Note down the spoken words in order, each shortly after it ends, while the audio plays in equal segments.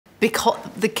Because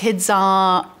the kids they're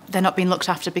not being looked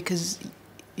after because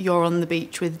you're on the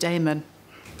beach with Damon.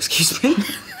 Excuse me?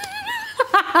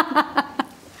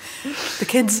 The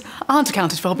kids aren't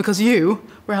accounted for because you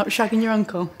were out shagging your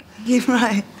uncle. You're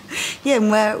right. Yeah,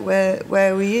 and where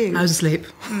were you? I was asleep.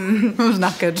 I was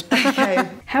knackered. Okay.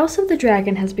 House of the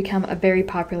Dragon has become a very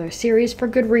popular series for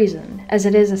good reason, as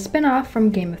it is a spin-off from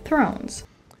Game of Thrones.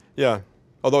 Yeah,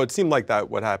 although it seemed like that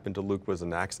what happened to Luke was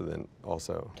an accident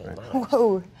also. Right?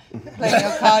 Whoa. Playing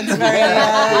your cards very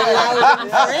loud and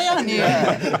free on you.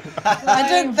 I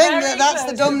don't think that's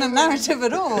the dominant narrative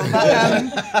at all,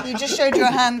 but you just showed your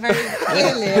hand very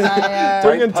clearly, and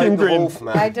Don't Team Green.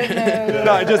 I don't know.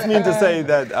 No, I just mean to say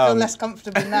that... I feel less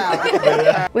comfortable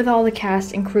now. With all the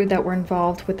cast and crew that were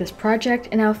involved with this project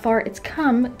and how far it's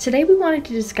come, today we wanted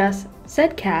to discuss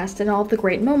said cast and all of the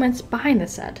great moments behind the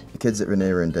set. The kids at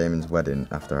Rhaenyra and Damon's wedding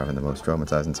after having the most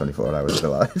traumatising 24 hours of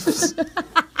their lives.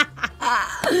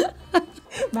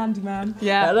 Man to man.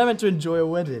 Yeah, they're meant to enjoy a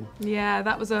wedding. Yeah,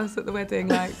 that was us at the wedding.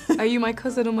 Like, are you my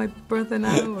cousin or my brother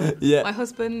now? Or Yeah. my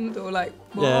husband? Or like,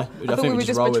 what? Yeah, I thought we were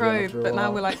just betrothed, but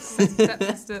now we're like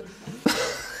step-sister.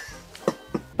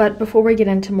 But before we get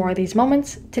into more of these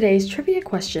moments, today's trivia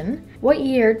question: what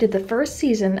year did the first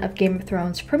season of Game of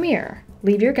Thrones premiere?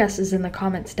 Leave your guesses in the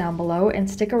comments down below and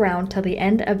stick around till the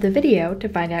end of the video to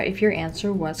find out if your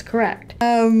answer was correct.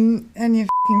 And you're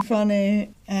f***ing funny,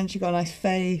 and you got a nice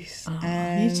face,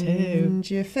 and you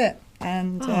too. you're fit,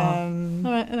 and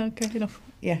All right, okay, enough.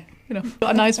 yeah. Enough.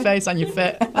 Got a nice face and you're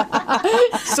fit.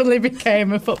 Suddenly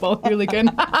became a football hooligan.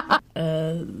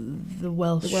 The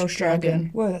Welsh Dragon.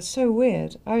 Whoa, that's so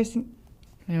weird. I was thinking...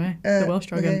 Anyway, the Welsh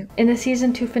Dragon. Okay. In the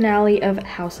season 2 finale of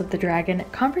House of the Dragon,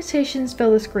 conversations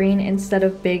fill the screen instead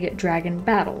of big dragon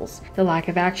battles. The lack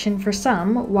of action for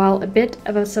some, while a bit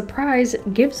of a surprise,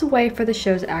 gives way for the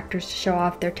show's actors to show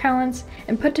off their talents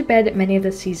and put to bed many of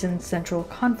the season's central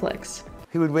conflicts.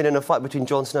 Who would win in a fight between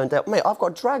Jon Snow and Dale? Mate, I've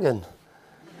got a dragon.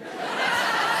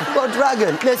 I've got a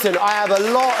dragon. Listen, I have a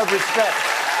lot of respect.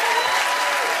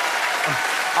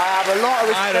 I have a lot of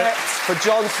respect for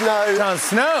Jon Snow. Jon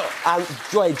Snow! And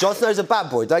wait, Jon Snow's a bad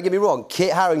boy, don't get me wrong.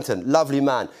 Kit Harington, lovely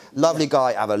man, lovely guy,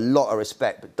 I have a lot of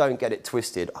respect, but don't get it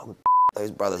twisted. I would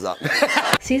those brothers up.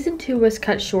 Season 2 was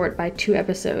cut short by 2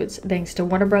 episodes, thanks to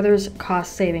Warner Brothers'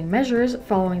 cost-saving measures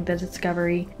following the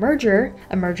Discovery merger,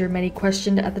 a merger many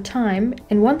questioned at the time,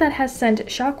 and one that has sent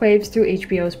shockwaves through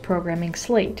HBO's programming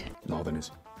slate.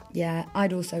 Northerners. Yeah,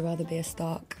 I'd also rather be a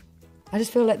Stark. I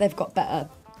just feel like they've got better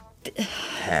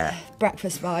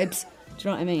breakfast vibes. Do you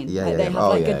know what I mean? Yeah, like yeah, they yeah. have Oh,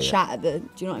 like yeah, good yeah. chat at the. Do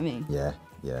you know what I mean? Yeah,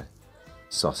 yeah.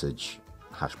 Sausage,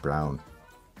 hash brown.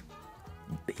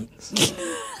 Beans.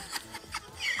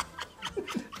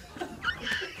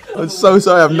 I'm so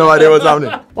sorry, I have no idea what's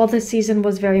happening. While this season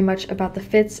was very much about the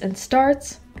fits and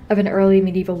starts of an early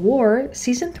medieval war,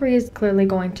 Season 3 is clearly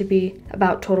going to be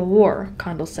about total war,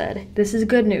 Condell said. This is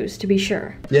good news, to be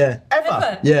sure. Yeah.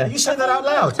 Ever? Yeah. You said that out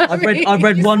loud? I've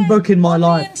read one book in my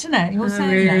life. Internet, you're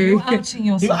saying that. You're outing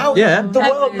yourself. Yeah. The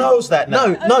world knows that now.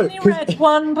 No. Only read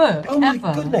one book. Oh my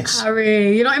goodness.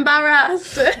 Harry, you're not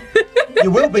embarrassed?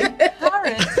 You will be.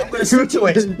 Embarrassed. I'm going to see to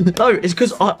it. No, it's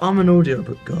because I'm an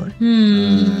audiobook guy.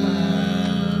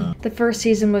 The first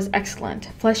season was excellent,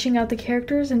 fleshing out the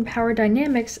characters and power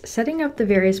dynamics, setting up the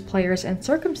various players and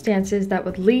circumstances that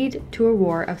would lead to a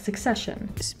war of succession.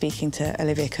 Speaking to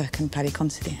Olivia Cooke and Paddy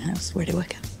Considine, how's where do you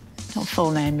work at? Not full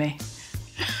name me.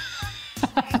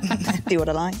 Do what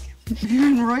I like. You're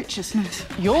in righteousness.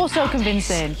 You're so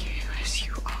convincing. Yes,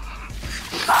 you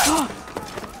are.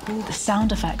 The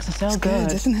sound effects are so It's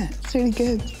good, isn't it? It's really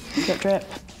good. Drip, drip.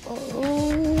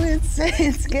 Oh, it's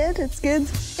good, it's good.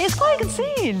 It's quite a good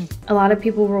scene. A lot of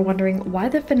people were wondering why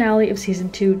the finale of Season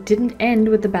 2 didn't end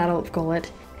with the Battle of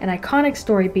Collett, an iconic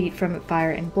story beat from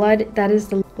Fire and Blood that is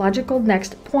the logical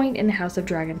next point in the House of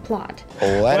Dragon plot.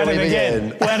 Where do we begin?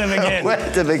 Where to begin?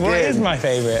 Where to begin? What is my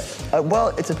favourite?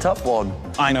 Well, it's a tough one.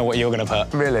 I know what you're going to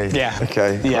put. Really? Yeah.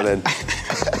 Okay, Yeah. well then.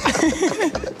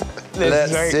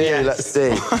 Let's see.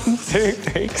 1, 2,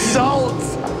 3. Salt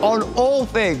on all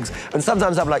things. And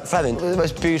sometimes I'm like, Fabien, you're the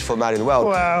most beautiful man in the world.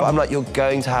 Wow. But I'm like, you're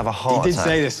going to have a heart You did attack.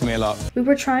 say this to me a lot. We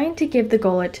were trying to give the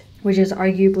Gullet, which is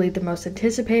arguably the most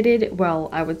anticipated, well,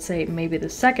 I would say maybe the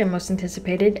second most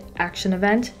anticipated, action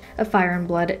event of Fire and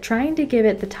Blood, trying to give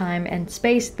it the time and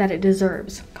space that it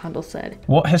deserves, Condell said.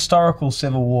 What historical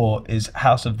civil war is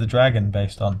House of the Dragon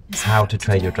based on? How to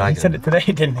Train Your Dragon. He said it today,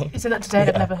 didn't he? He said that today,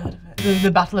 I've never heard of it.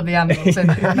 The Battle of the Andals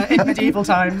in medieval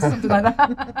times, something like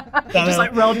that. He just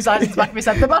like rolled his eyes into the back of his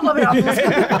head, the Battle of the Andals.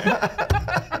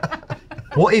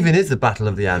 What even is the Battle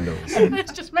of the Andals?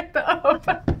 Let's just make that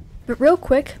up. But real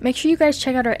quick, make sure you guys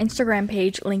check out our Instagram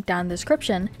page, linked down in the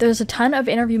description. There's a ton of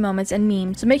interview moments and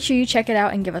memes, so make sure you check it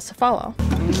out and give us a follow.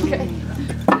 Okay.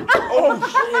 Oh,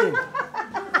 shit!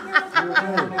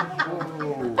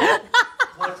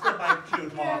 Let's go back to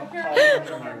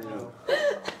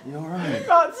You alright?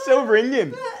 That's still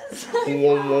ringing.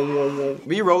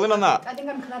 Were you rolling on that? I think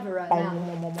I'm clever right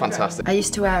now. Fantastic. I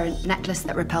used to wear a necklace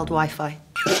that repelled Wi-Fi.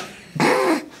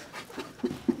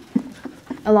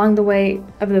 Along the way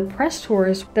of the press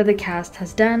tours that the cast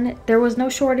has done, there was no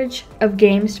shortage of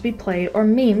games to be played or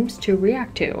memes to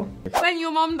react to. When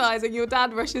your mum dies and your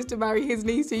dad rushes to marry his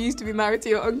niece who used to be married to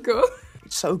your uncle.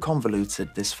 It's so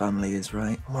convoluted, this family is,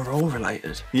 right? We're all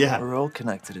related. Yeah. We're all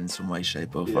connected in some way,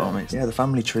 shape or form. Yeah, the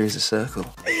family tree is a circle.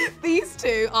 These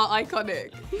two are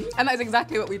iconic. And that's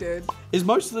exactly what we did. Is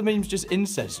most of the memes just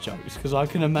incest jokes? Because I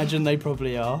can imagine they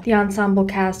probably are. The ensemble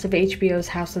cast of HBO's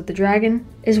House of the Dragon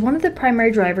is one of the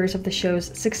primary drivers of the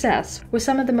show's success, with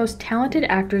some of the most talented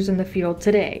actors in the field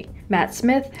today. Matt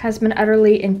Smith has been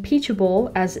utterly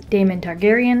impeachable as Daemon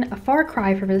Targaryen, a far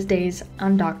cry from his days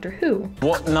on Doctor Who.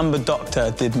 What number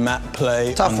Doctor did Matt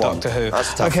play on Doctor Who?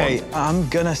 That's a tough okay, one. I'm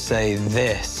gonna say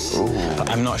this. But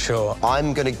I'm not sure.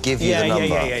 I'm gonna give you the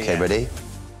number. Okay, ready?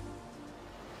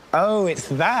 Oh, it's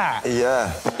that.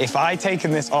 Yeah. If I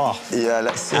taken this off,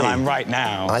 let's see. And I'm right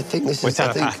now, I think this we're is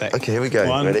telepathic. Okay, here we go.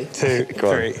 One, ready? 2,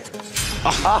 3.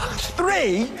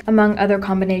 Three? Among other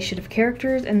combination of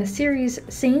characters in the series,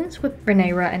 scenes with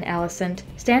Rhaenyra and Alicent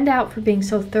stand out for being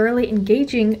so thoroughly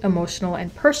engaging, emotional,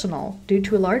 and personal, due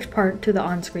to a large part to the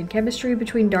on-screen chemistry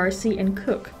between D'Arcy and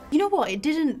Cooke. You know what? It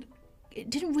didn't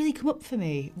really come up for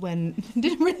me when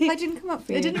I didn't come up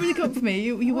for you. It didn't really come up for me.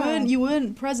 You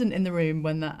weren't present in the room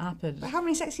when that happened. But how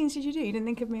many sex scenes did you do? You didn't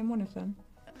think of me in one of them.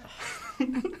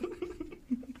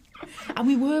 And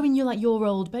we were in your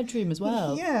old bedroom as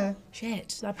well. Yeah.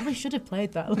 Shit, I probably should have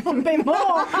played that a little bit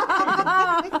more.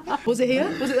 Was it here?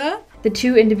 Was it there? The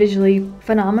two individually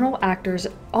phenomenal actors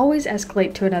always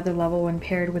escalate to another level when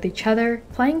paired with each other,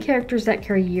 playing characters that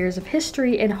carry years of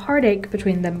history and heartache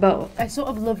between them both. I sort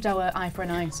of loved our eye for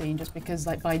an eye scene just because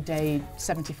by day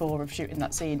 74 of shooting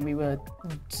that scene we were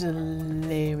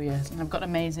delirious, and I've got an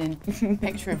amazing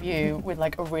picture of you with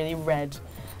a really red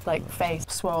face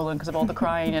swollen because of all the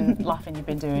crying and laughing you've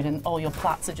been doing, and all your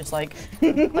plaits are just like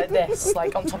this,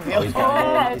 on top of your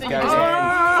head.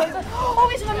 Oh,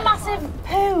 it's a massive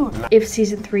poo! If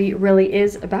season 3 really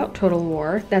is about total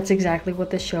war, that's exactly what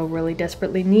the show really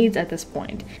desperately needs at this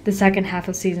point. The second half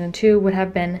of season 2 would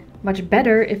have been much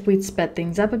better if we'd sped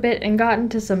things up a bit and gotten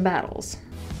to some battles.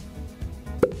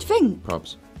 Do you think?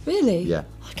 Probs. Really? Yeah.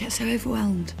 I get so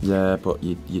overwhelmed. Yeah, but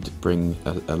you'd bring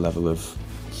a level of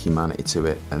humanity to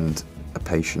it, and a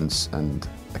patience and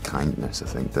a kindness, I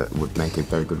think, that would make a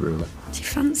very good ruler. Do you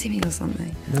fancy me or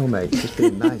something? No, mate, just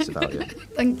being nice about you.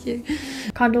 Thank you.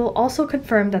 Condell also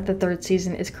confirmed that the third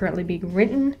season is currently being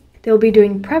written. They'll be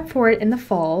doing prep for it in the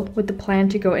fall, with the plan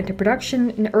to go into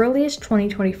production in earliest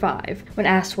 2025. When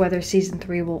asked whether season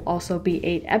 3 will also be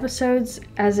 8 episodes,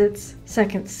 as its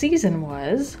second season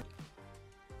was...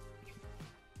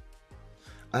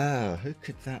 Who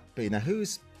could that be? Now,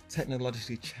 who's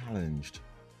technologically challenged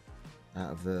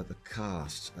out of the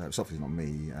cast? It's obviously not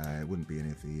me. It wouldn't be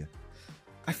any of the...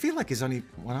 I feel like there's only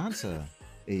one answer,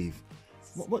 Eve.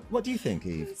 What do you think,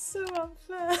 Eve? It's so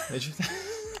unfair.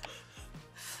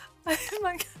 Oh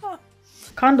my god.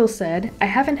 Condell said, "I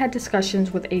haven't had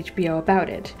discussions with HBO about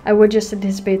it. I would just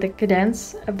anticipate the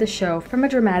cadence of the show from a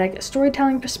dramatic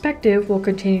storytelling perspective will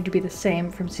continue to be the same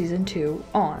from season 2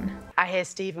 on." I hear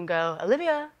Stephen go,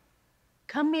 "Olivia,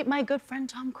 come meet my good friend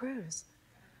Tom Cruise."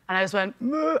 And I just went,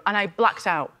 "Moo," and I blacked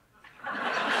out.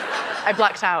 I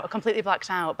completely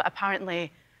blacked out, but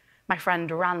apparently my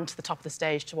friend ran to the top of the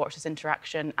stage to watch this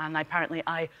interaction, and apparently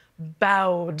I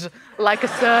bowed like a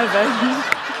servant.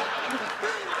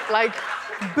 Like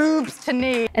boobs to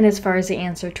knee. And as far as the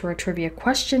answer to our trivia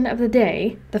question of the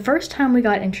day, the first time we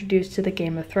got introduced to the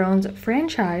Game of Thrones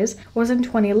franchise was in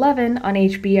 2011 on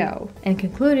HBO, and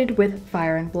concluded with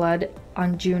Fire and Blood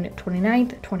on June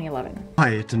 29th, 2011.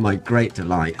 I, to my great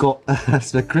delight, got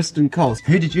Sir Kristen Cole.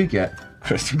 Who did you get?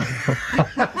 Kristen Cole.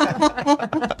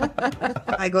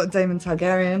 I got Daemon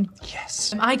Targaryen.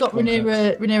 Yes. I got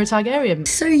Rhaenyra Targaryen.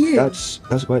 So you. That's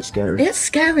quite scary. It's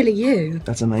scarily you.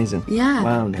 That's amazing. Yeah.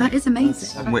 Wow. That is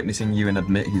amazing. I'm witnessing you and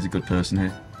admit he's a good person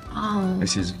here. Oh.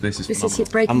 This is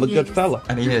it breaking I'm a good news. fella,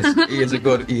 and he is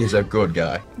a good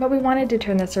guy. But we wanted to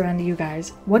turn this around to you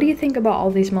guys. What do you think about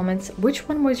all these moments? Which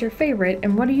one was your favorite,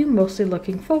 and what are you mostly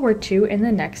looking forward to in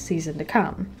the next season to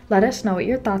come? Let us know what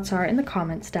your thoughts are in the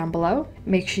comments down below.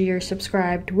 Make sure you're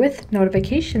subscribed with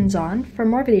notifications on for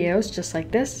more videos just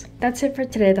like this. That's it for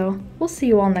today though. We'll see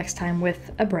you all next time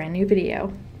with a brand new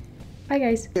video. Bye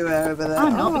guys.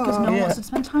 I'm not because no one wants to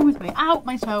spend time with me. Ow,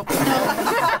 my toe.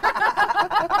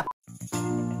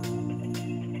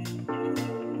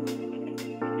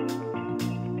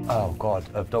 Oh God,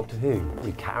 of Doctor Who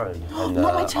with Karen and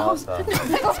Not my toes. Arthur.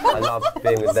 I love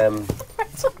being with them.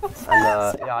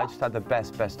 And yeah, I just had the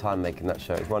best time making that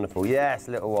show. It's wonderful. Yes,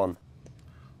 little one.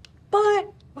 Bye.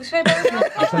 We'll say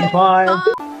bye.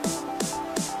 Bye.